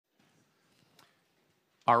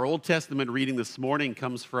Our Old Testament reading this morning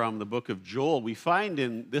comes from the book of Joel. We find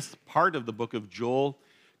in this part of the book of Joel,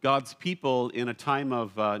 God's people in a time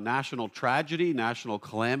of national tragedy, national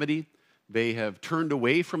calamity. They have turned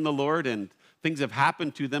away from the Lord and things have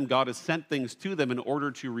happened to them. God has sent things to them in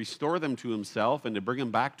order to restore them to himself and to bring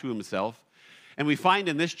them back to himself. And we find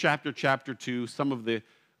in this chapter 2, some of the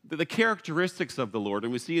characteristics of the Lord.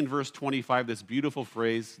 And we see in verse 25 this beautiful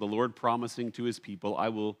phrase, the Lord promising to his people, I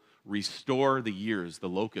will restore the years the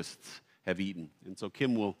locusts have eaten. And so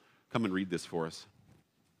Kim will come and read this for us.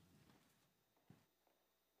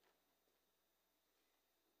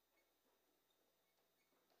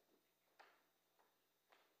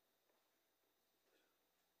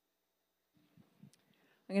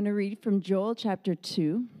 I'm going to read from Joel chapter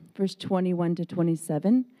 2, verse 21 to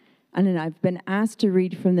 27. And then I've been asked to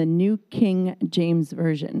read from the New King James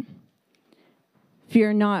Version.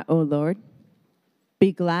 Fear not, O Lord.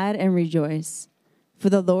 Be glad and rejoice, for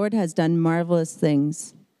the Lord has done marvelous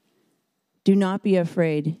things. Do not be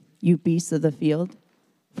afraid, you beasts of the field,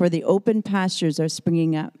 for the open pastures are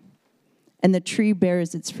springing up, and the tree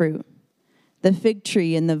bears its fruit. The fig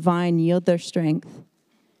tree and the vine yield their strength.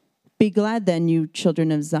 Be glad then, you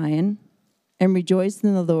children of Zion, and rejoice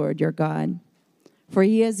in the Lord your God. For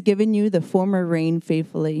he has given you the former rain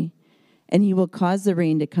faithfully, and he will cause the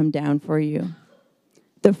rain to come down for you.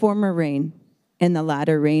 The former rain and the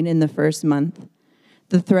latter rain in the first month.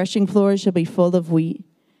 The threshing floor shall be full of wheat,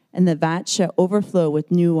 and the vat shall overflow with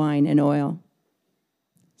new wine and oil.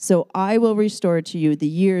 So I will restore to you the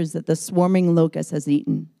years that the swarming locust has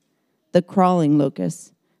eaten, the crawling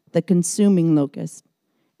locust, the consuming locust,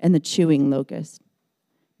 and the chewing locust.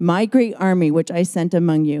 My great army which I sent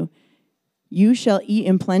among you, you shall eat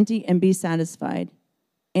in plenty and be satisfied,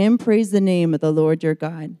 and praise the name of the Lord your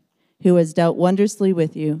God, who has dealt wondrously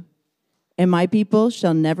with you. And my people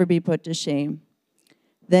shall never be put to shame.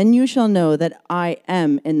 Then you shall know that I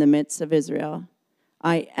am in the midst of Israel.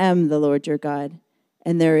 I am the Lord your God,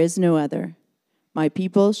 and there is no other. My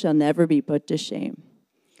people shall never be put to shame.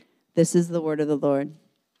 This is the word of the Lord.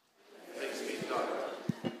 Thanks be to God.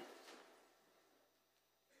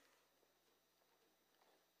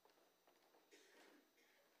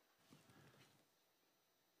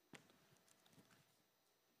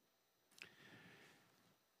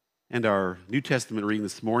 And our New Testament reading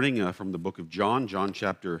this morning from the book of John, John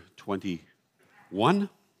chapter 21,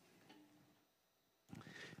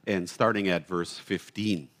 and starting at verse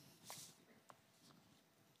 15.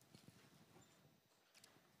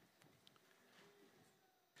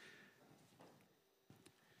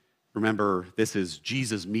 Remember, this is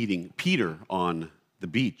Jesus meeting Peter on the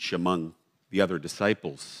beach among the other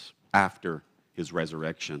disciples after his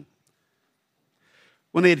resurrection.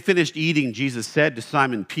 When they had finished eating, Jesus said to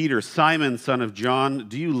Simon Peter, Simon, son of John,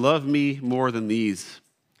 do you love me more than these?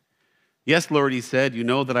 Yes, Lord, he said, you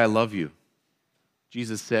know that I love you.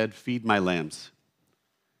 Jesus said, feed my lambs.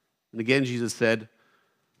 And again Jesus said,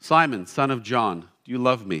 Simon, son of John, do you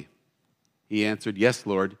love me? He answered, yes,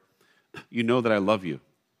 Lord, you know that I love you.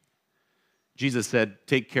 Jesus said,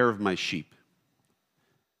 take care of my sheep.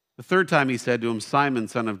 The third time he said to him, Simon,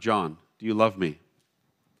 son of John, do you love me?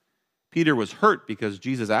 Peter was hurt because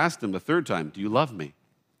Jesus asked him the third time, do you love me?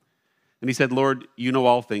 And he said, Lord, you know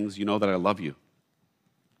all things. You know that I love you.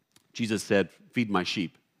 Jesus said, feed my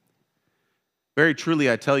sheep. Very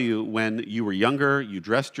truly, I tell you, when you were younger, you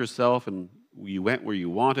dressed yourself and you went where you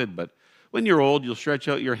wanted. But when you're old, you'll stretch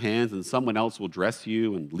out your hands and someone else will dress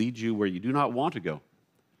you and lead you where you do not want to go.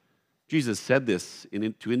 Jesus said this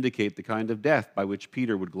to indicate the kind of death by which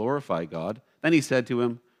Peter would glorify God. Then he said to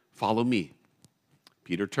him, follow me.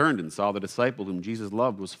 Peter turned and saw the disciple whom Jesus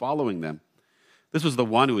loved was following them. This was the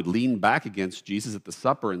one who had leaned back against Jesus at the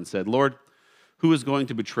supper and said, Lord, who is going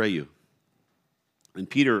to betray you? When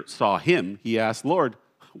Peter saw him, he asked, Lord,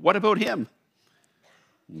 what about him?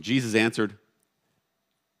 And Jesus answered,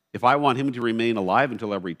 if I want him to remain alive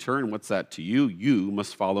until I return, what's that to you? You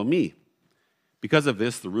must follow me. Because of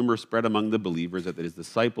this, the rumor spread among the believers that his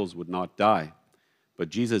disciples would not die. But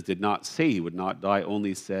Jesus did not say he would not die,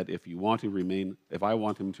 only said, if I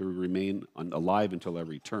want him to remain alive until I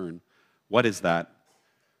return, what is that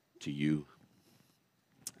to you?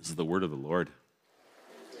 This is the word of the Lord.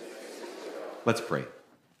 Let's pray.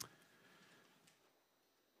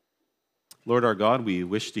 Lord our God, we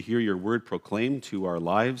wish to hear your word proclaimed to our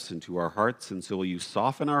lives and to our hearts, and so will you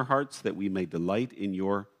soften our hearts that we may delight in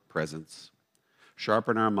your presence.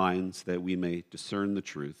 Sharpen our minds that we may discern the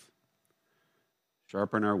truth.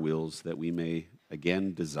 Sharpen our wills that we may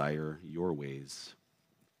again desire your ways.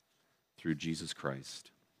 Through Jesus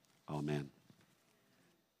Christ. Amen.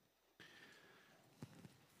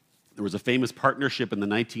 There was a famous partnership in the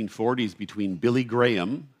 1940s between Billy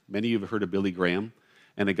Graham, many of you have heard of Billy Graham,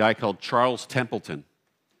 and a guy called Charles Templeton.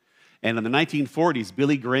 And in the 1940s,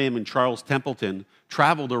 Billy Graham and Charles Templeton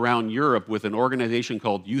traveled around Europe with an organization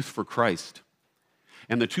called Youth for Christ.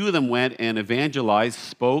 And the two of them went and evangelized,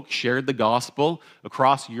 spoke, shared the gospel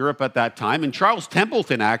across Europe at that time. And Charles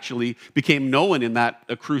Templeton actually became known in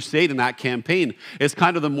that crusade, in that campaign, as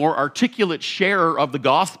kind of the more articulate sharer of the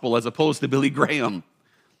gospel as opposed to Billy Graham.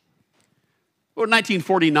 Well, in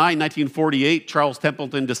 1949, 1948, Charles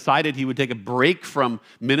Templeton decided he would take a break from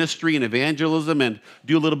ministry and evangelism and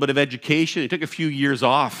do a little bit of education. He took a few years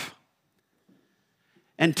off.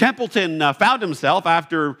 And Templeton found himself,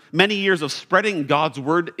 after many years of spreading God's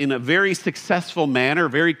word in a very successful manner,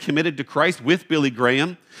 very committed to Christ with Billy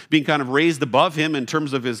Graham, being kind of raised above him in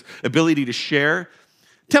terms of his ability to share.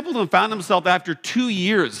 Templeton found himself after 2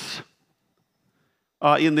 years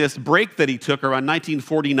in this break that he took around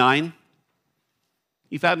 1949.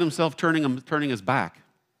 He found himself turning his back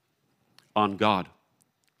on God.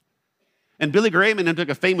 And Billy Graham and him took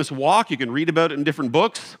a famous walk. You can read about it in different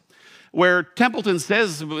books, where Templeton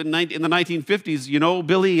says in the 1950s, you know,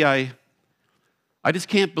 Billy, I just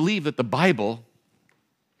can't believe that the Bible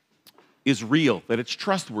is real, that it's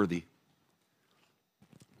trustworthy.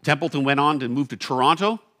 Templeton went on to move to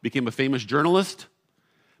Toronto, became a famous journalist.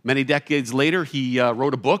 Many decades later, he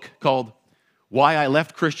wrote a book called Why I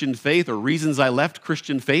Left Christian Faith, or Reasons I Left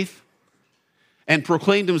Christian Faith, and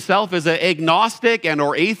proclaimed himself as an agnostic and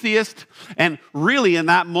or atheist, and really in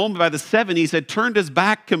that moment by the 70s had turned his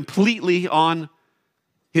back completely on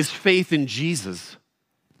his faith in Jesus.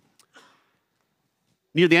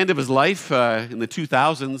 Near the end of his life, in the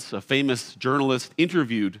 2000s, a famous journalist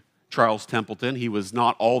interviewed Charles Templeton. He was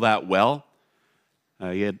not all that well.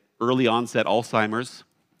 He had early onset Alzheimer's.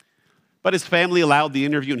 But his family allowed the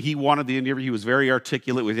interview, and he wanted the interview. He was very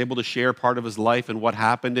articulate, was able to share part of his life and what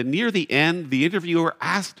happened. And near the end, the interviewer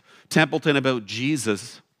asked Templeton about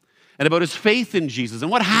Jesus and about his faith in Jesus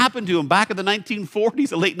and what happened to him back in the 1940s,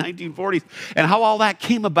 the late 1940s, and how all that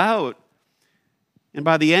came about. And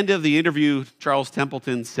by the end of the interview, Charles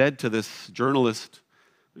Templeton said to this journalist,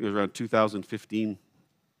 it was around 2015,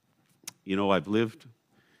 you know, I've lived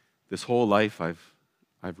this whole life, I've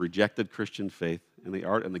rejected Christian faith. And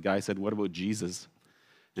the guy said, what about Jesus?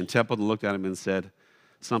 And Templeton looked at him and said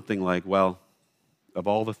something like, well, of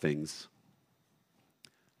all the things,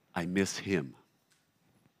 I miss him.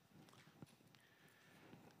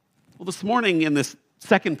 Well, this morning in this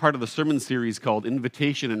second part of the sermon series called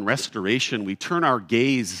Invitation and Restoration, we turn our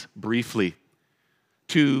gaze briefly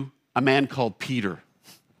to a man called Peter.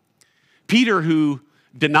 Peter, who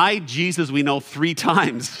denied Jesus, we know, 3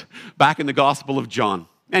 times back in the Gospel of John.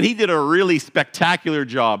 And he did a really spectacular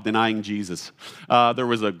job denying Jesus. There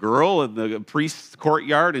was a girl in the priest's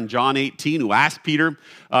courtyard in John 18 who asked Peter,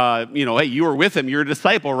 hey, you were with him, you're a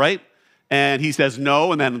disciple, right? And he says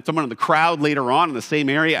no. And then someone in the crowd later on in the same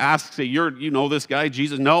area asks, hey, you know this guy,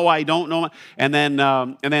 Jesus? No, I don't know him. And then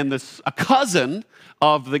a cousin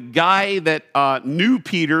of the guy that knew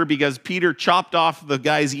Peter, because Peter chopped off the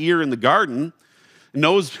guy's ear in the garden,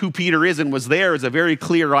 knows who Peter is and was there as a very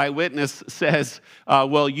clear eyewitness, says,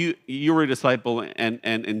 well, you were a disciple,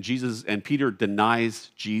 and Jesus, and Peter denies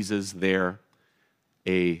Jesus there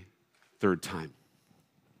a 3rd time.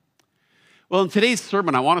 Well, in today's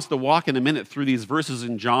sermon, I want us to walk in a minute through these verses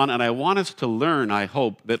in John, and I want us to learn, I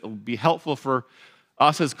hope, that it will be helpful for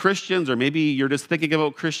us as Christians, or maybe you're just thinking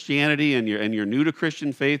about Christianity and you're new to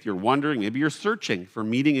Christian faith, you're wondering, maybe you're searching for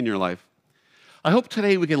meaning in your life. I hope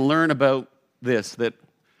today we can learn about this, that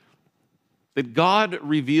God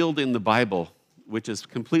revealed in the Bible, which is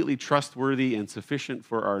completely trustworthy and sufficient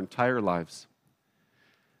for our entire lives.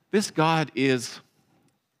 This God is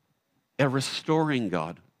a restoring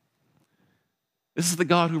God. This is the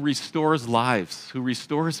God who restores lives, who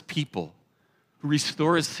restores people, who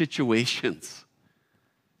restores situations,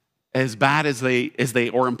 as bad as they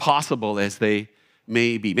or impossible as they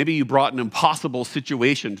may be. Maybe you brought an impossible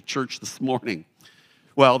situation to church this morning.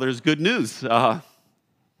 Well, there's good news. We're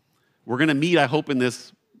going to meet, I hope, in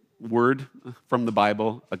this word from the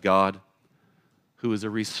Bible, a God who is a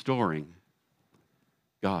restoring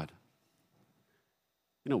God.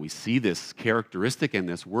 You know, we see this characteristic and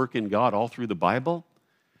this work in God all through the Bible.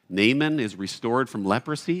 Naaman is restored from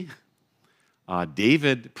leprosy.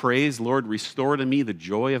 David prays, Lord, restore to me the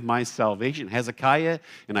joy of my salvation. Hezekiah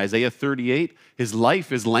in Isaiah 38, his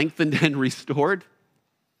life is lengthened and restored.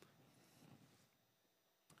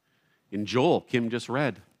 In Joel, Kim just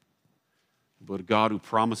read about a God who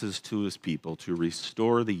promises to his people to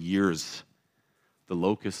restore the years the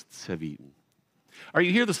locusts have eaten. Are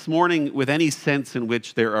you here this morning with any sense in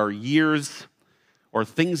which there are years or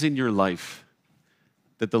things in your life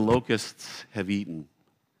that the locusts have eaten,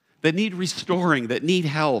 that need restoring, that need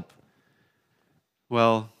help?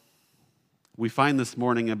 Well, we find this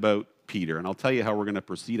morning about Peter, and I'll tell you how we're going to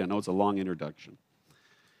proceed. I know it's a long introduction.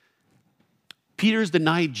 Peter's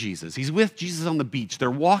denied Jesus. He's with Jesus on the beach. They're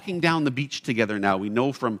walking down the beach together now. We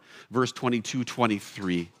know from verse 22,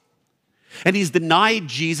 23. And he's denied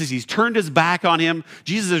Jesus. He's turned his back on him.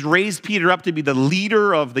 Jesus has raised Peter up to be the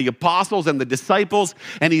leader of the apostles and the disciples,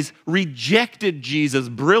 and he's rejected Jesus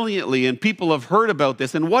brilliantly, and people have heard about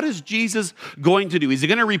this. And what is Jesus going to do? Is he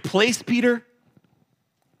going to replace Peter?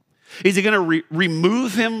 Is he going to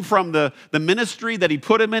remove him from the ministry that he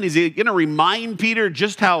put him in? Is he going to remind Peter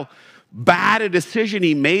just how bad a decision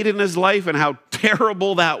he made in his life and how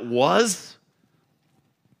terrible that was?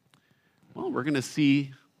 Well, we're going to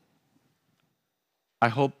see, I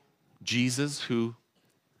hope, Jesus who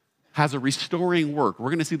has a restoring work. We're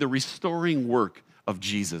going to see the restoring work of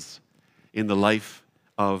Jesus in the life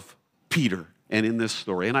of Peter and in this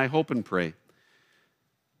story. And I hope and pray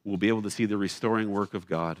we'll be able to see the restoring work of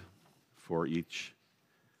God for each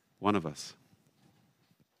one of us.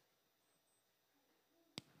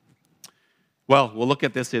 Well, we'll look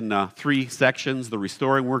at this in 3 sections. The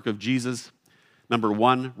restoring work of Jesus. Number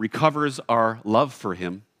 1, recovers our love for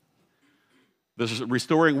him. The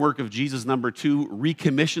restoring work of Jesus, number 2,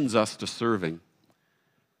 recommissions us to serving.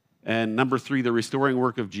 And number 3, the restoring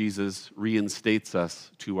work of Jesus reinstates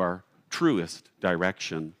us to our truest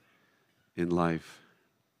direction in life.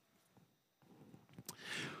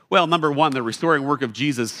 Well, number 1, the restoring work of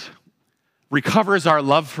Jesus recovers our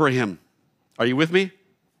love for him. Are you with me?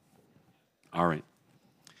 All right.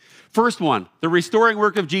 First one, the restoring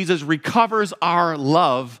work of Jesus recovers our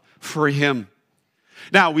love for him.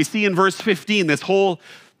 Now, we see in verse 15 this whole,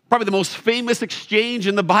 probably the most famous exchange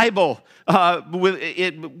in the Bible,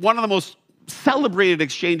 one of the most celebrated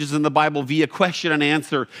exchanges in the Bible via question and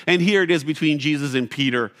answer. And here it is between Jesus and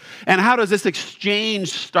Peter. And how does this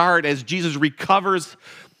exchange start as Jesus recovers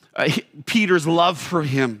Peter's love for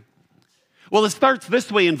him? Well, it starts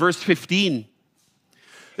this way in verse 15.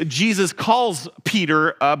 Jesus calls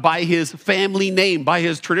Peter by his family name, by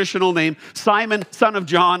his traditional name, Simon, son of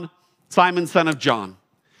John, Simon, son of John.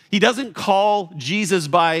 He doesn't call Jesus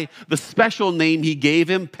by the special name he gave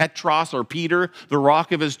him, Petros or Peter, the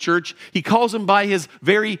rock of his church. He calls him by his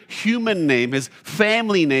very human name, his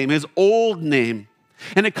family name, his old name.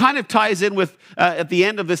 And it kind of ties in with, at the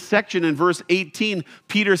end of this section in verse 18,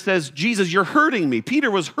 Peter says, Jesus, you're hurting me. Peter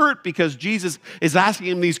was hurt because Jesus is asking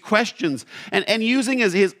him these questions and using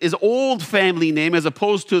his old family name as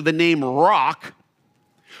opposed to the name Rock,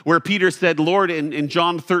 where Peter said, Lord, in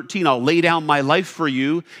John 13, I'll lay down my life for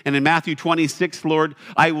you. And in Matthew 26, Lord,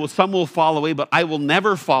 some will fall away, but I will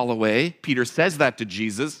never fall away. Peter says that to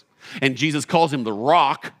Jesus. And Jesus calls him the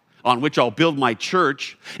rock on which I'll build my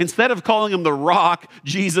church. Instead of calling him the rock,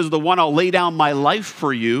 Jesus, the one I'll lay down my life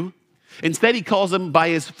for you. Instead, he calls him by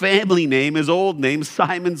his family name, his old name,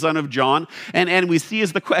 Simon, son of John. And we see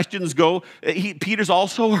as the questions go, Peter's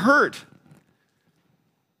also hurt.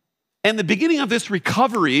 And the beginning of this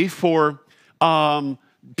recovery for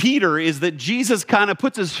Peter is that Jesus kind of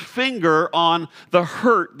puts his finger on the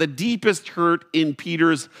hurt, the deepest hurt in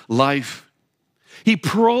Peter's life. He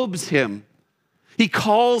probes him. He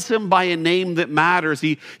calls him by a name that matters.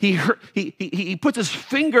 He puts his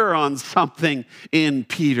finger on something in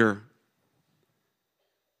Peter.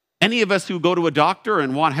 Any of us who go to a doctor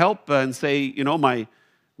and want help and say,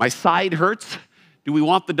 my side hurts, do we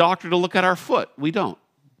want the doctor to look at our foot? We don't.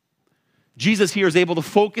 Jesus here is able to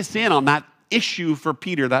focus in on that issue for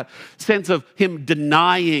Peter, that sense of him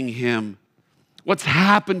denying him. What's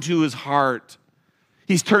happened to his heart?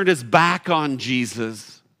 He's turned his back on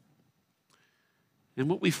Jesus. And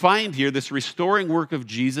what we find here, this restoring work of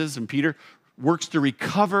Jesus and Peter works to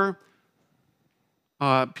recover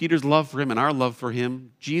Peter's love for him and our love for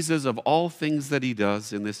him. Jesus, of all things that he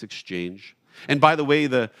does in this exchange. And by the way,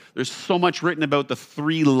 there's so much written about the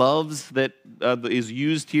 3 loves that is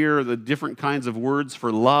used here, the different kinds of words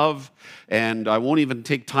for love. And I won't even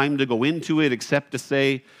take time to go into it except to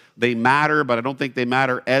say they matter, but I don't think they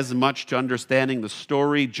matter as much to understanding the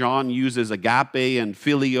story. John uses agape and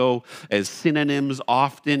phileo as synonyms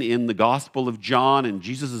often in the Gospel of John, and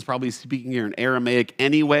Jesus is probably speaking here in Aramaic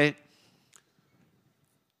anyway.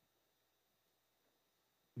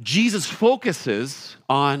 Jesus focuses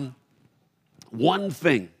on one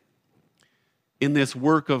thing in this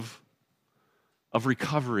work of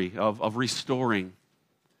recovery, of restoring.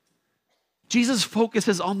 Jesus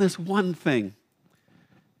focuses on this one thing.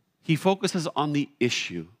 He focuses on the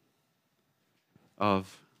issue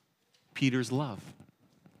of Peter's love.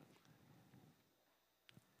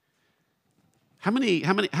 How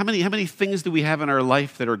many things do we have in our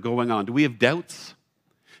life that are going on? Do we have doubts?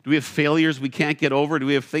 Do we have failures we can't get over? Do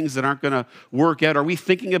we have things that aren't going to work out? Are we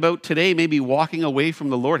thinking about today maybe walking away from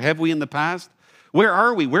the Lord? Have we in the past? Where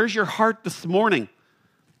are we? Where's your heart this morning?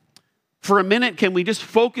 For a minute, can we just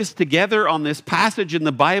focus together on this passage in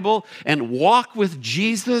the Bible and walk with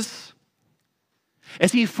Jesus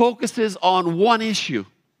as he focuses on one issue?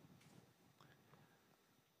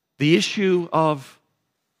 The issue of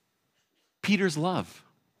Peter's love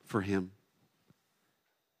for him.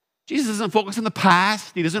 Jesus doesn't focus on the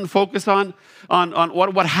past. He doesn't focus on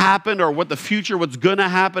what happened or what the future, what's going to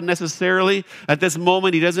happen necessarily at this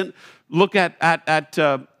moment. He doesn't look at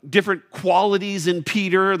different qualities in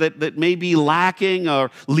Peter that may be lacking,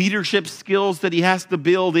 or leadership skills that he has to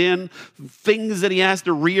build in, things that he has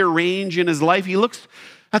to rearrange in his life. He looks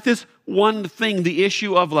at this one thing, the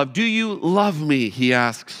issue of love. Do you love me? He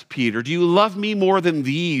asks Peter. Do you love me more than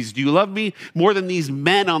these? Do you love me more than these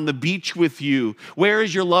men on the beach with you? Where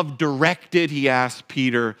is your love directed? He asks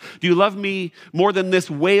Peter. Do you love me more than this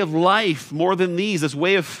way of life, more than this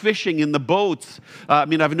way of fishing in the boats?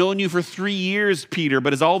 I've known you for 3 years, Peter,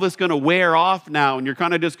 but is all this going to wear off now and you're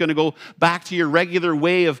kind of just going to go back to your regular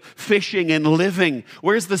way of fishing and living?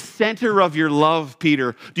 Where's the center of your love,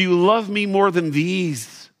 Peter? Do you love me more than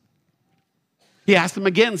these? He asked him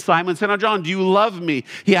again, Simon, son of John, do you love me?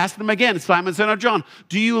 He asked him again, Simon, son of John,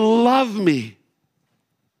 do you love me?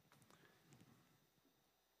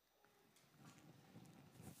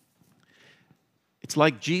 It's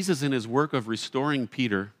like Jesus in his work of restoring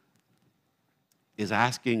Peter is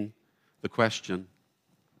asking the question,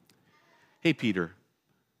 hey, Peter,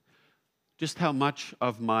 just how much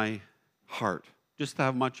of my heart, just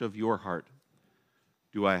how much of your heart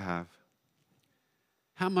do I have?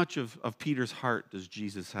 How much of Peter's heart does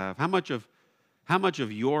Jesus have? How much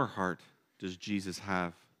of your heart does Jesus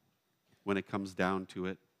have when it comes down to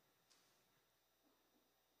it?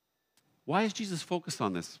 Why is Jesus focused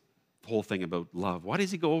on this whole thing about love? Why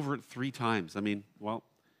does he go over it 3 times? There's a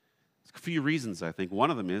few reasons, I think.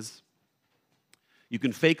 One of them is you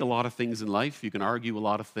can fake a lot of things in life. You can argue a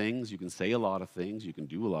lot of things. You can say a lot of things. You can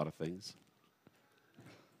do a lot of things.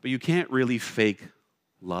 But you can't really fake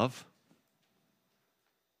love.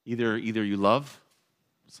 Either you love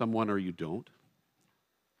someone or you don't.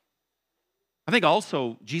 I think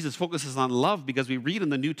also Jesus focuses on love because we read in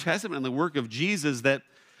the New Testament and the work of Jesus that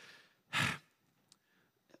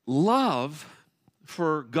love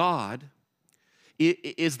for God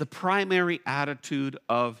is the primary attitude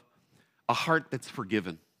of a heart that's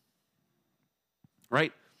forgiven.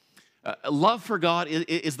 Right? Love for God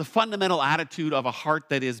is the fundamental attitude of a heart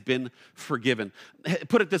that has been forgiven.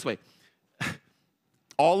 Put it this way.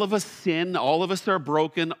 All of us sin, all of us are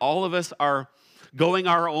broken, all of us are going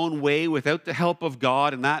our own way without the help of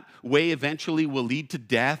God, and that way eventually will lead to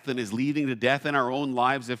death and is leading to death in our own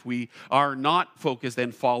lives if we are not focused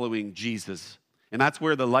and following Jesus. And that's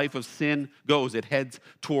where the life of sin goes. It heads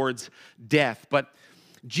towards death. But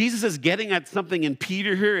Jesus is getting at something in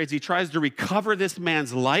Peter here as he tries to recover this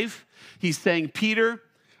man's life. He's saying, Peter,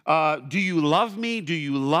 do you love me? Do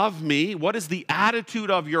you love me? What is the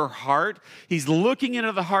attitude of your heart? He's looking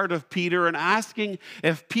into the heart of Peter and asking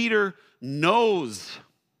if Peter knows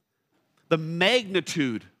the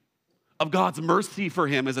magnitude of God's mercy for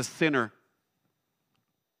him as a sinner.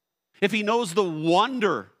 If he knows the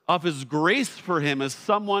wonder of his grace for him as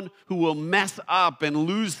someone who will mess up and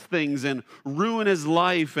lose things and ruin his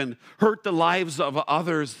life and hurt the lives of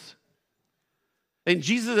others. And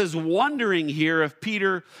Jesus is wondering here if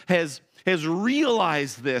Peter has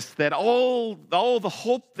realized this, that all the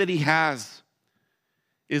hope that he has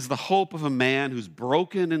is the hope of a man who's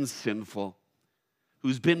broken and sinful,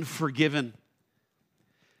 who's been forgiven.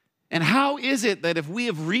 And how is it that if we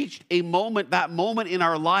have reached that moment in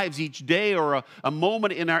our lives each day, or a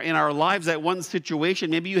moment in our lives, that one situation,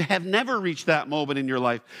 maybe you have never reached that moment in your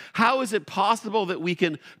life. How is it possible that we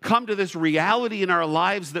can come to this reality in our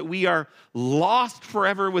lives that we are lost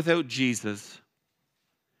forever without Jesus?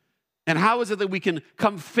 And how is it that we can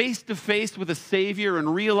come face to face with a Savior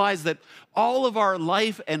and realize that all of our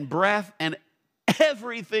life and breath and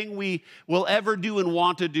everything we will ever do and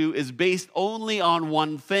want to do is based only on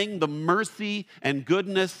one thing, the mercy and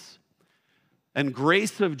goodness and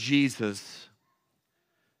grace of Jesus?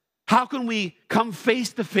 How can we come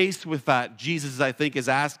face to face with that? Jesus, I think, is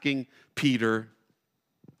asking Peter,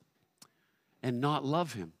 and not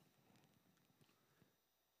love him.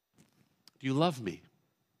 Do you love me?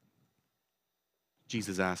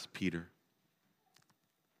 Jesus asked Peter.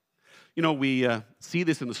 You know, we see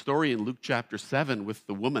this in the story in Luke chapter 7 with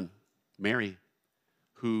the woman, Mary,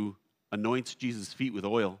 who anoints Jesus' feet with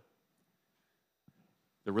oil.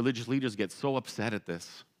 The religious leaders get so upset at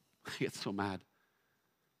this. They get so mad.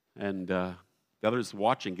 And the others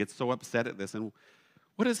watching get so upset at this. And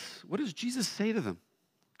what does Jesus say to them?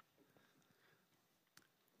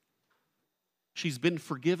 She's been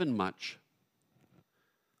forgiven much,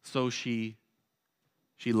 so she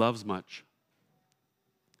loves much.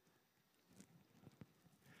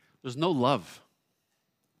 There's no love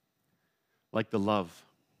like the love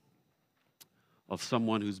of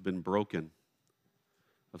someone who's been broken,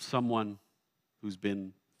 of someone who's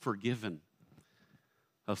been forgiven,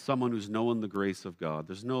 of someone who's known the grace of God.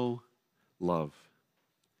 There's no love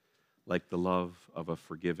like the love of a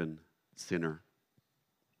forgiven sinner.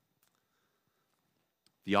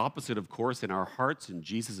 The opposite, of course, in our hearts, and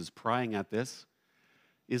Jesus is prying at this,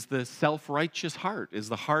 is the self-righteous heart, is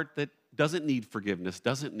the heart that doesn't need forgiveness,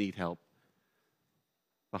 doesn't need help.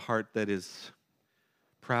 The heart that is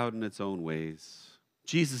proud in its own ways.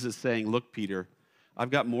 Jesus is saying, look, Peter,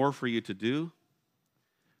 I've got more for you to do.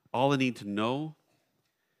 All I need to know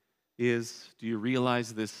is, do you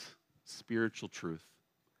realize this spiritual truth?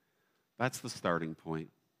 That's the starting point.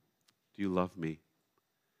 Do you love me?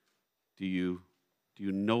 Do you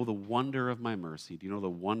know the wonder of my mercy? Do you know the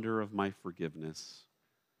wonder of my forgiveness?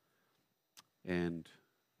 And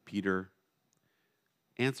Peter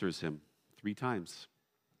answers him 3 times.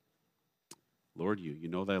 Lord, you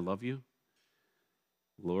know that I love you?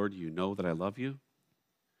 Lord, you know that I love you?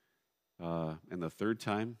 And the 3rd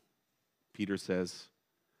time, Peter says,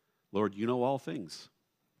 Lord, you know all things.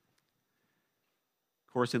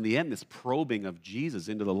 Of course, in the end, this probing of Jesus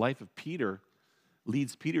into the life of Peter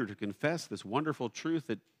leads Peter to confess this wonderful truth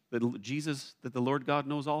that the Lord God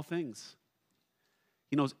knows all things.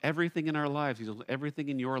 He knows everything in our lives. He knows everything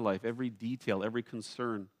in your life, every detail, every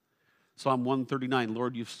concern. Psalm 139,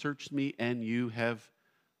 Lord, you've searched me and you have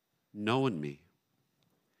known me.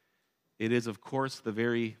 It is, of course, the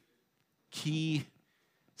very key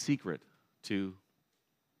secret to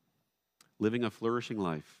living a flourishing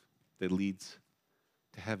life that leads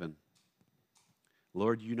to heaven.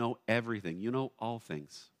 Lord, you know everything. You know all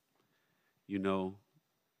things. You know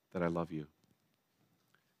that I love you.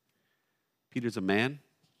 Peter's a man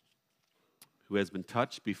who has been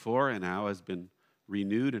touched before and now has been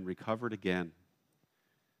renewed and recovered again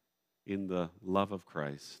in the love of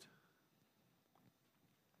Christ.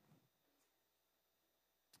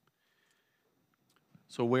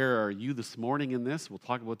 So where are you this morning in this? We'll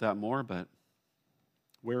talk about that more, but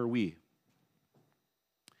where are we?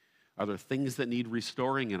 Are there things that need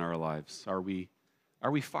restoring in our lives? Are we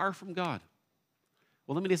far from God?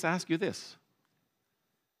 Well, let me just ask you this.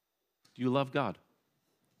 Do you love God?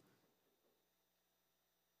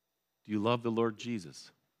 Do you love the Lord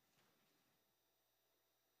Jesus?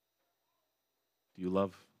 Do you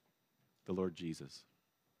love the Lord Jesus?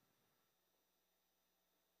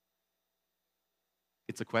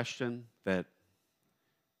 It's a question that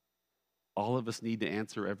all of us need to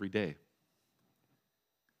answer every day.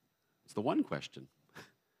 It's the one question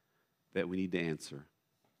that we need to answer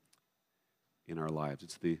in our lives.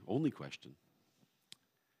 It's the only question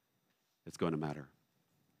that's going to matter.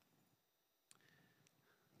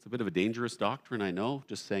 It's a bit of a dangerous doctrine, I know,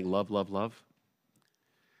 just saying love, love, love.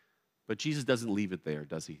 But Jesus doesn't leave it there,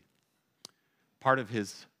 does he? Part of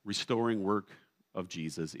his restoring work of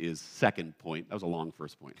Jesus is second point. That was a long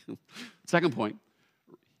first point. Second point,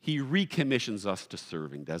 he recommissions us to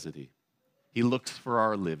serving, doesn't he? He looks for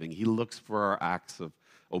our living. He looks for our acts of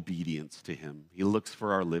obedience to him. He looks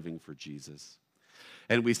for our living for Jesus.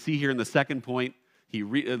 And we see here in the second point, the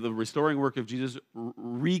restoring work of Jesus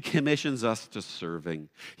recommissions us to serving.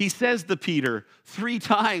 He says to Peter 3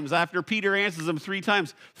 times, after Peter answers him 3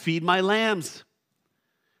 times, feed my lambs,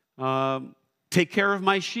 take care of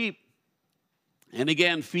my sheep, and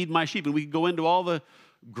again, feed my sheep. And we can go into all the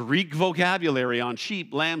Greek vocabulary on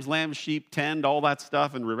sheep, lambs, sheep, tend, all that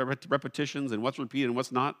stuff, and repetitions, and what's repeated and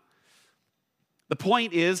what's not. The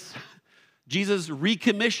point is, Jesus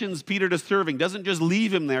recommissions Peter to serving, doesn't just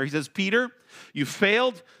leave him there. He says, Peter, you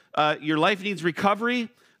failed. Your life needs recovery.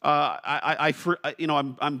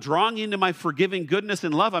 I'm drawing you into my forgiving goodness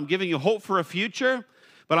and love. I'm giving you hope for a future,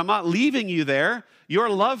 but I'm not leaving you there. Your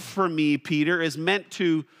love for me, Peter, is meant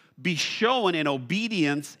to be shown in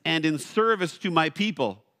obedience and in service to my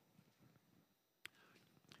people.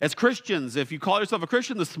 As Christians, if you call yourself a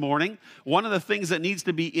Christian this morning, one of the things that needs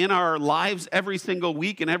to be in our lives every single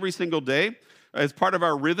week and every single day as part of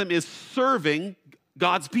our rhythm is serving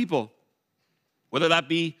God's people. Whether that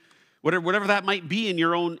be Whatever that might be in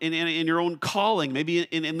your own, in your own calling, maybe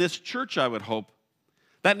in this church, I would hope.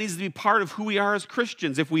 That needs to be part of who we are as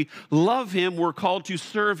Christians. If we love him, we're called to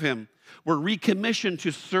serve him. We're recommissioned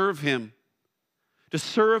to serve him, to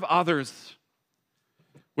serve others.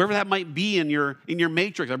 Wherever that might be in your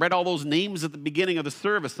matrix. I read all those names at the beginning of the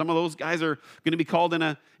service. Some of those guys are going to be called in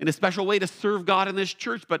a special way to serve God in this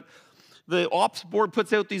church. But the ops board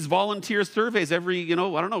puts out these volunteer surveys every,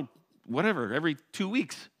 every 2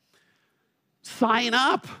 weeks. Sign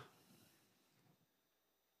up.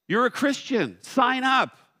 You're a Christian. Sign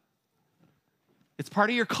up. It's part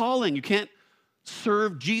of your calling. You can't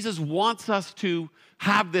serve. Jesus wants us to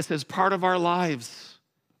have this as part of our lives.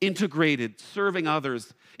 Integrated, serving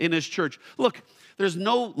others in his church. Look, there's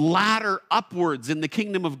no ladder upwards in the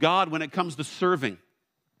kingdom of God when it comes to serving.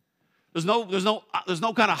 There's no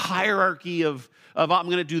kind of hierarchy of I'm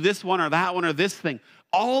going to do this one or that one or this thing.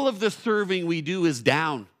 All of the serving we do is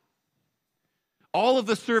down. All of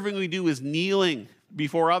the serving we do is kneeling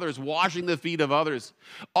before others, washing the feet of others.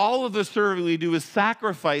 All of the serving we do is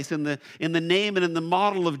sacrifice in the name and in the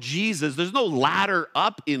model of Jesus. There's no ladder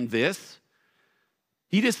up in this.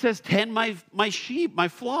 He just says, tend my sheep, my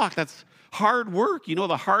flock. That's hard work. You know,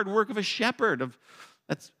 the hard work of a shepherd.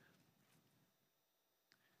 That's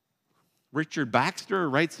Richard Baxter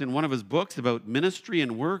writes in one of his books about ministry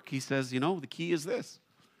and work. He says, the key is this.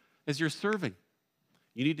 As you're serving,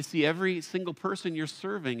 you need to see every single person you're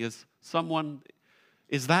serving as someone.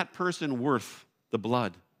 Is that person worth the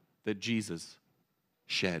blood that Jesus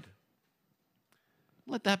shed?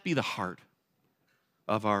 Let that be the heart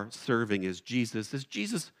of our serving. Is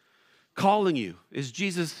Jesus calling you? Is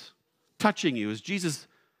Jesus touching you? Is Jesus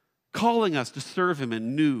calling us to serve him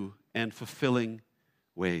in new and fulfilling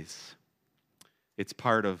ways? It's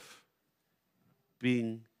part of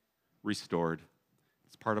being restored.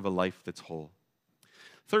 It's part of a life that's whole.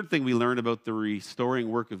 Third thing we learn about the restoring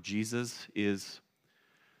work of Jesus is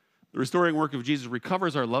the restoring work of Jesus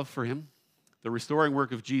recovers our love for him. The restoring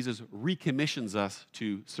work of Jesus recommissions us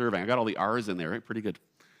to serving. I got all the R's in there, right? Pretty good.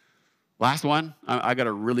 Last one, I got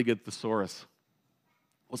a really good thesaurus.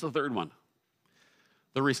 What's the third one?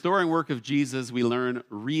 The restoring work of Jesus, we learn,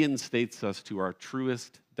 reinstates us to our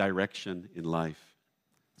truest direction in life.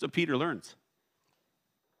 That's what Peter learns.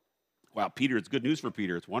 Wow, Peter, it's good news for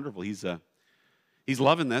Peter. It's wonderful. He's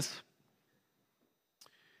loving this.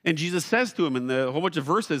 And Jesus says to him in the whole bunch of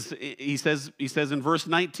verses, he says in verse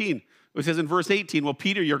 19, he says in verse 18, well,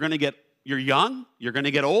 Peter, you're young, you're going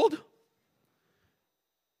to get old.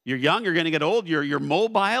 You're young, you're going to get old, you're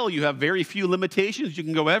mobile, you have very few limitations, you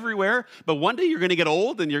can go everywhere, but one day you're going to get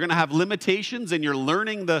old and you're going to have limitations and you're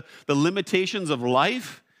learning the limitations of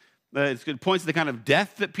life. It points to the kind of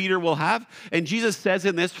death that Peter will have. And Jesus says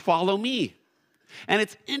in this, follow me. And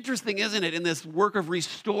it's interesting, isn't it, in this work of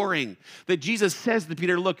restoring, that Jesus says to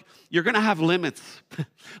Peter, look, you're going to have limits.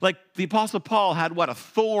 Like the Apostle Paul had, a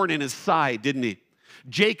thorn in his side, didn't he?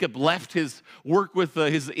 Jacob left his work with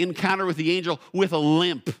his encounter with the angel with a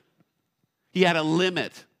limp. He had a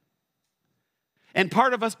limit. And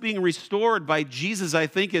part of us being restored by Jesus, I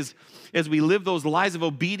think, is as we live those lives of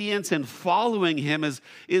obedience and following him,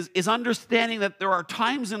 is understanding that there are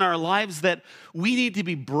times in our lives that we need to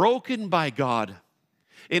be broken by God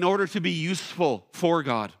in order to be useful for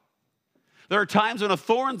God. There are times when a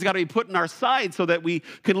thorn's got to be put in our side so that we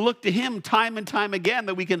can look to him time and time again,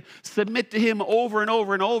 that we can submit to him over and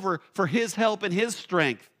over and over for his help and his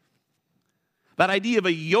strength. That idea of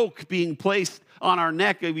a yoke being placed on our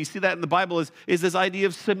neck, we see that in the Bible, is this idea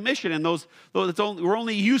of submission. And we're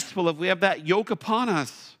only useful if we have that yoke upon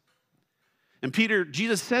us. And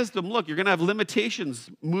Jesus says to him, look, you're going to have limitations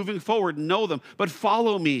moving forward, know them, but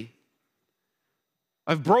follow me.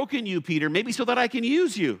 I've broken you, Peter, maybe so that I can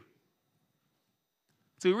use you.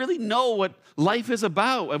 So we really know what life is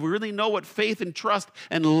about, and we really know what faith and trust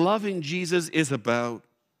and loving Jesus is about.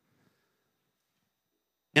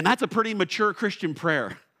 And that's a pretty mature Christian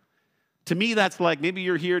prayer. To me, that's like, maybe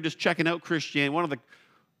you're here just checking out Christianity. One of the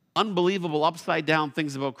unbelievable upside down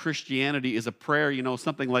things about Christianity is a prayer,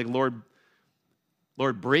 something like, Lord,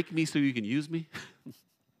 break me so you can use me.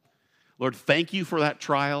 Lord, thank you for that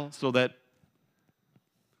trial so that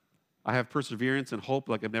I have perseverance and hope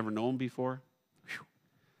like I've never known before. Whew.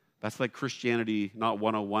 That's like Christianity, not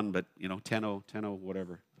 101, but 10-0,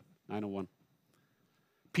 whatever, 901.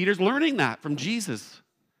 Peter's learning that from Jesus.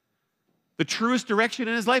 The truest direction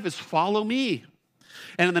in his life is follow me.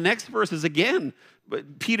 And in the next verses, again,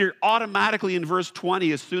 Peter automatically in verse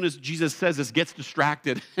 20, as soon as Jesus says this, gets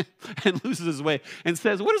distracted and loses his way and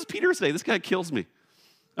says, what does Peter say? This guy kills me.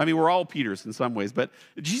 I mean, we're all Peters in some ways, but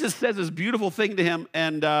Jesus says this beautiful thing to him,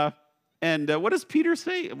 and And what does Peter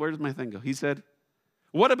say? Where does my thing go? He said,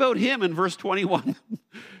 what about him in verse 21?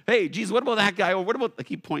 Hey, Jesus, what about that guy? Or what about, I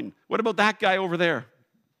keep pointing, what about that guy over there?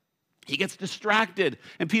 He gets distracted.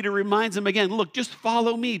 And Peter reminds him again, look, just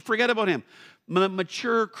follow me. Forget about him. The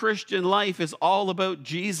mature Christian life is all about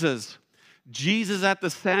Jesus. Jesus at the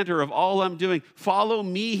center of all I'm doing. Follow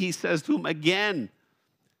me, he says to him again.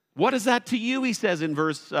 What is that to you, he says in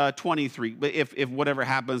verse 23, if whatever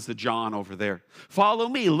happens to John over there. Follow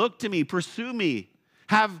me, look to me, pursue me.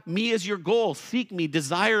 Have me as your goal. Seek me,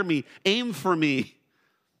 desire me, aim for me.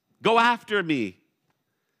 Go after me.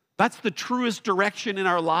 That's the truest direction in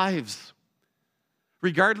our lives.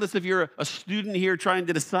 Regardless if you're a student here trying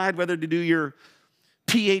to decide whether to do your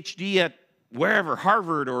PhD at wherever,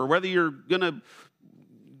 Harvard, or whether you're going to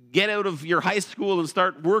get out of your high school and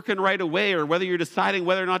start working right away, or whether you're deciding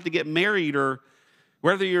whether or not to get married, or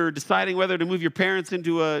whether you're deciding whether to move your parents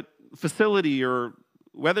into a facility, or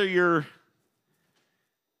whether you're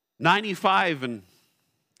 95 and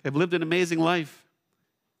have lived an amazing life.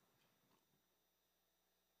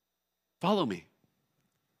 Follow me.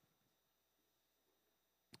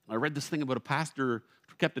 I read this thing about a pastor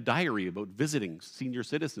who kept a diary about visiting senior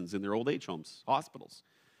citizens in their old age homes, hospitals.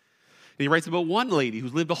 And he writes about one lady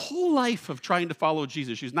who's lived a whole life of trying to follow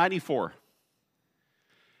Jesus. She's 94.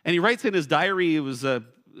 And he writes in his diary, it was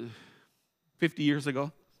 50 years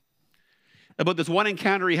ago, about this one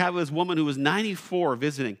encounter he had with this woman who was 94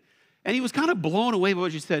 visiting. And he was kind of blown away by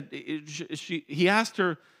what she said. He asked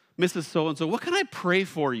her, Mrs. So-and-so, what can I pray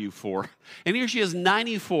for you for? And here she is,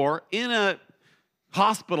 94, in a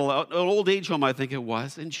hospital, an old age home, I think it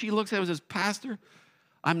was. And she looks at him and says, Pastor,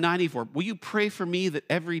 I'm 94. Will you pray for me that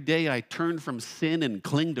every day I turn from sin and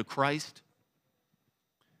cling to Christ?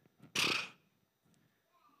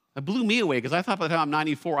 It blew me away because I thought by the time I'm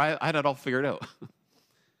 94, I had it all figured out.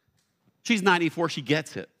 She's 94, she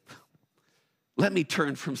gets it. Let me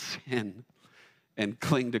turn from sin and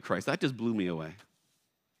cling to Christ. That just blew me away.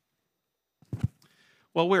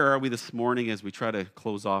 Well, where are we this morning as we try to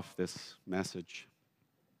close off this message?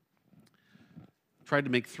 I tried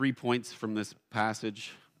to make 3 points from this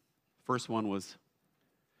passage. First one was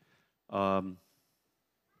about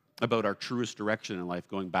our truest direction in life,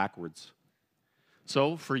 going backwards.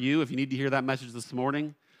 So for you, if you need to hear that message this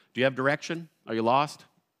morning, do you have direction? Are you lost?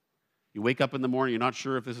 You wake up in the morning, you're not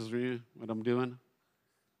sure if this is really what I'm doing?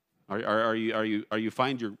 Are you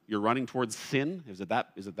find you're running towards sin? Is it that?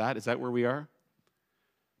 Is that where we are?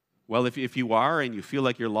 Well, if you are and you feel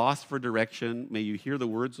like you're lost for direction, may you hear the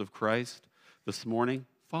words of Christ this morning.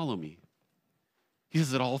 Follow me. He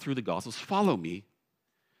says it all through the Gospels. Follow me.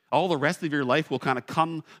 All the rest of your life will kind of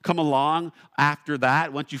come along after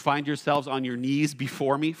that. Once you find yourselves on your knees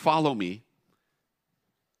before me, follow me.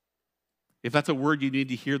 If that's a word you need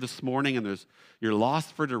to hear this morning and you're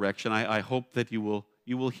lost for direction, I hope that you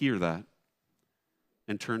will hear that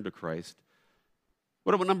and turn to Christ.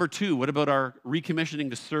 What about number 2? What about our recommissioning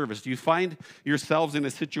to service? Do you find yourselves in a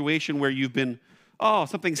situation where you've been,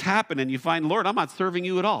 something's happened, and you find, Lord, I'm not serving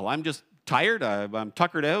you at all. I'm just tired. I'm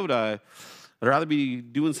tuckered out. I'd rather be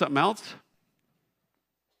doing something else.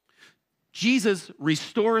 Jesus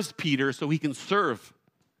restores Peter so he can serve.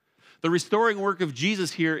 The restoring work of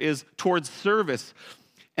Jesus here is towards service.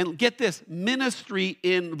 And get this, ministry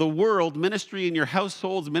in the world, ministry in your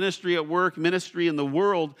households, ministry at work, ministry in the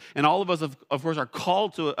world, and all of us, of course, are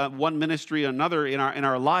called to one ministry or another in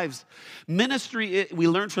our lives. Ministry, we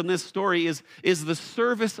learned from this story, is the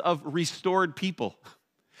service of restored people.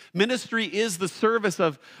 Ministry is the service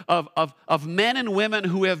of men and women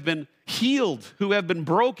who have been healed, who have been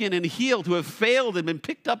broken and healed, who have failed and been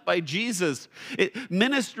picked up by Jesus.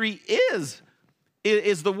 Ministry is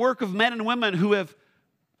the work of men and women who have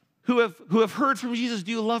heard from Jesus,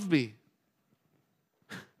 do you love me?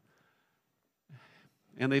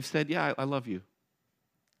 And they've said, yeah, I love you.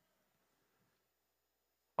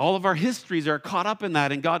 All of our histories are caught up in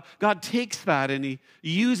that, and God takes that and he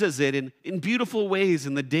uses it in beautiful ways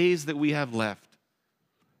in the days that we have left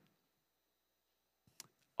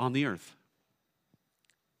on the earth.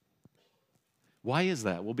 Why is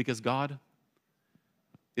that? Well, because God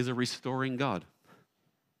is a restoring God.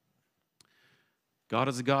 God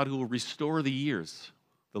is a God who will restore the years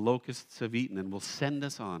the locusts have eaten and will send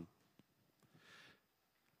us on.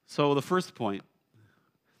 So the first point,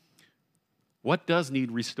 what does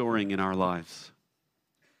need restoring in our lives?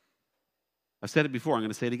 I've said it before, I'm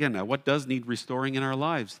going to say it again now. What does need restoring in our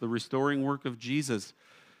lives? The restoring work of Jesus.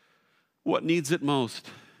 What needs it most?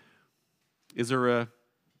 Is there a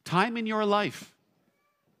time in your life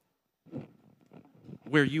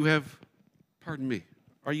where you have, pardon me,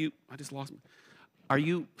 I just lost me.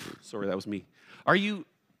 Sorry, that was me. Are you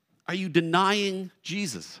Are you denying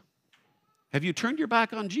Jesus? Have you turned your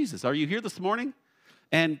back on Jesus? Are you here this morning?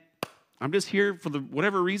 And I'm just here for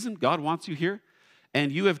whatever reason. God wants you here.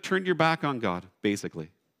 And you have turned your back on God, basically.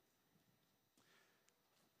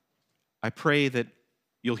 I pray that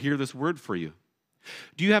you'll hear this word for you.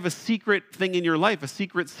 Do you have a secret thing in your life, a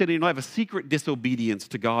secret sin in your life, a secret disobedience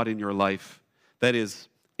to God in your life that is,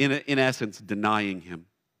 in essence, denying him?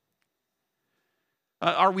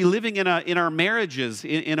 Are we living in our marriages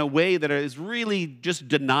in a way that is really just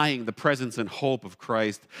denying the presence and hope of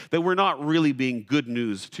Christ, that we're not really being good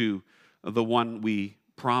news to the one we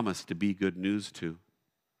promised to be good news to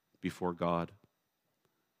before God?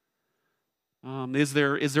 Is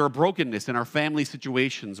there a brokenness in our family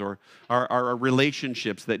situations or our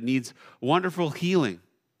relationships that needs wonderful healing?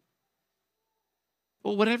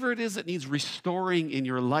 Well, whatever it is that needs restoring in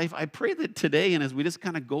your life, I pray that today, and as we just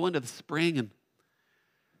kind of go into the spring, and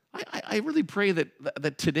I really pray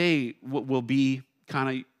that today will be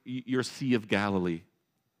kind of your Sea of Galilee.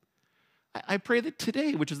 I pray that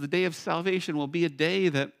today, which is the day of salvation, will be a day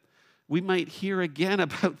that we might hear again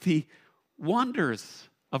about the wonders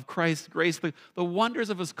of Christ's grace, the wonders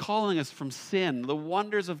of his calling us from sin, the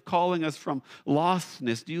wonders of calling us from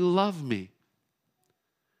lostness. Do you love me?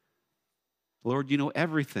 Lord, you know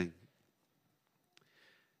everything.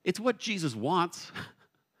 It's what Jesus wants.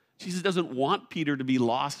 Jesus doesn't want Peter to be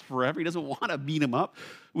lost forever. He doesn't want to beat him up.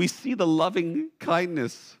 We see the loving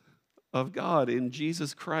kindness of God in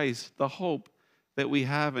Jesus Christ, the hope that we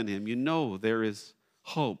have in him. You know there is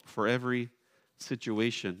hope for every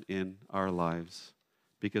situation in our lives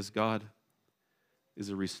because God is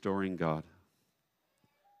a restoring God.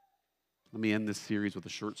 Let me end this series with a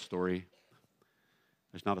short story.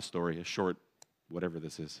 There's not a story, a short, whatever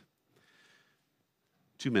this is.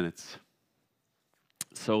 2 minutes.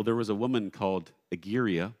 So there was a woman called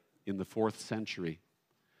Egeria in the 4th century.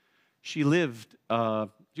 She was a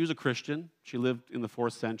Christian. She lived in the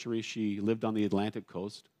 4th century. She lived on the Atlantic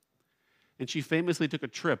coast. And she famously took a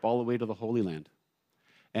trip all the way to the Holy Land.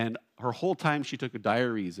 And her whole time she took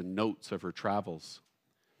diaries and notes of her travels.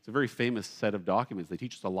 It's a very famous set of documents. They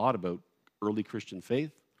teach us a lot about early Christian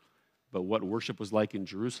faith, about what worship was like in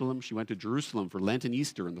Jerusalem. She went to Jerusalem for Lent and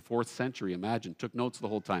Easter in the 4th century, imagine, took notes the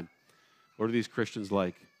whole time. What are these Christians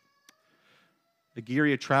like?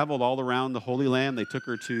 Egeria traveled all around the Holy Land. They took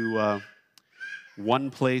her to one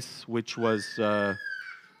place which was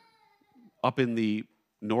up in the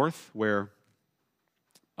north where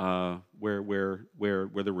there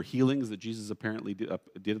were healings that Jesus apparently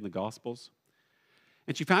did in the Gospels.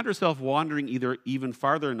 And she found herself wandering even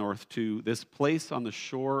farther north to this place on the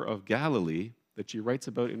shore of Galilee that she writes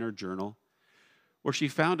about in her journal, where she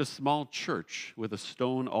found a small church with a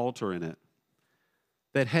stone altar in it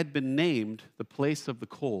that had been named the place of the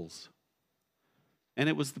coals. And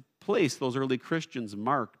it was the place those early Christians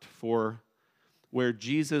marked for where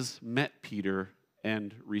Jesus met Peter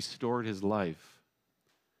and restored his life.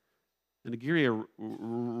 And Egeria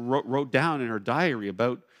wrote down in her diary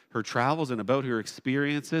about her travels and about her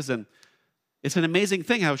experiences. And it's an amazing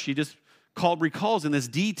thing how she just recalls in this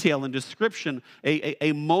detail and description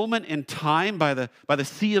a moment in time by the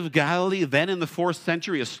Sea of Galilee, then in the 4th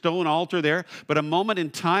century, a stone altar there, but a moment in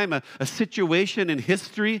time, a situation in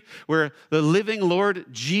history where the living Lord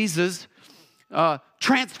Jesus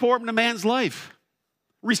transformed a man's life,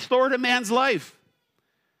 restored a man's life.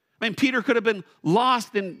 I mean, Peter could have been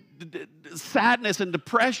lost in sadness and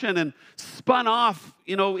depression and spun off,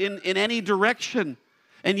 in any direction.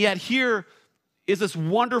 And yet here is this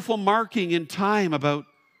wonderful marking in time about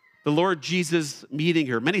the Lord Jesus meeting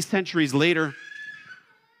her. Many centuries later,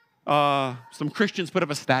 some Christians put up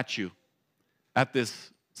a statue at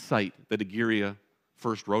this site that Egeria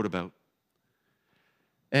first wrote about.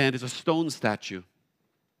 And it's a stone statue.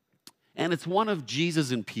 And it's one of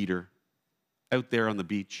Jesus and Peter out there on the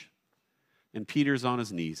beach. And Peter's on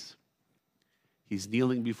his knees. He's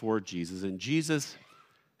kneeling before Jesus. And Jesus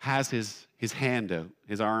has his hand out,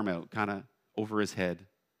 his arm out, kind of over his head,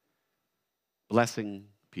 blessing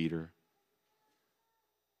Peter,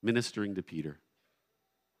 ministering to Peter,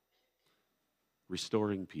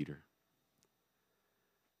 restoring Peter.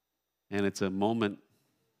 And it's a moment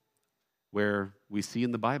where we see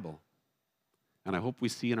in the Bible, and I hope we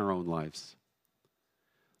see in our own lives,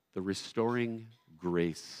 the restoring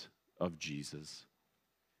grace of Jesus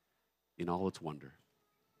in all its wonder.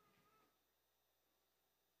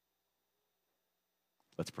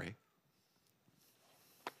 Let's pray.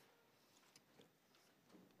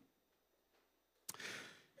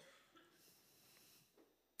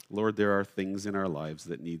 Lord, there are things in our lives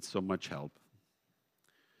that need so much help.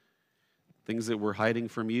 Things that we're hiding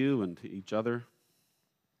from you and to each other.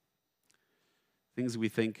 things we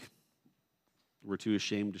think we're too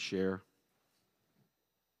ashamed to share,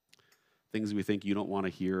 things we think you don't want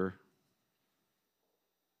to hear.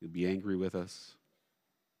 You'll be angry with us.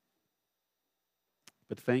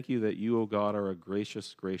 But thank you that you, O God, are a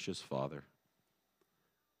gracious, gracious Father.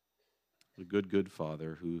 A good, good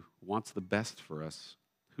Father who wants the best for us,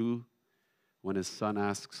 who, when his Son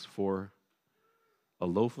asks for a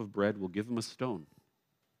loaf of bread, will give him a stone.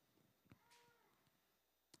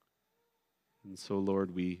 And so,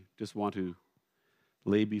 Lord, we just want to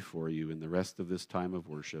lay before you in the rest of this time of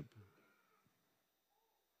worship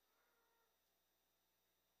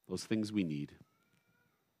those things we need.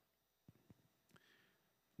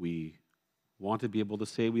 We want to be able to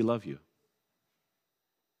say we love you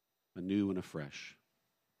anew and afresh.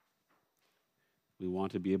 We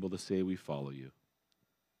want to be able to say we follow you.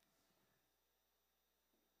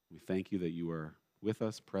 We thank you that you are with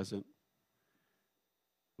us, present.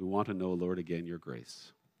 We want to know, Lord, again, your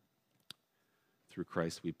grace. Through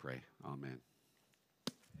Christ we pray. Amen.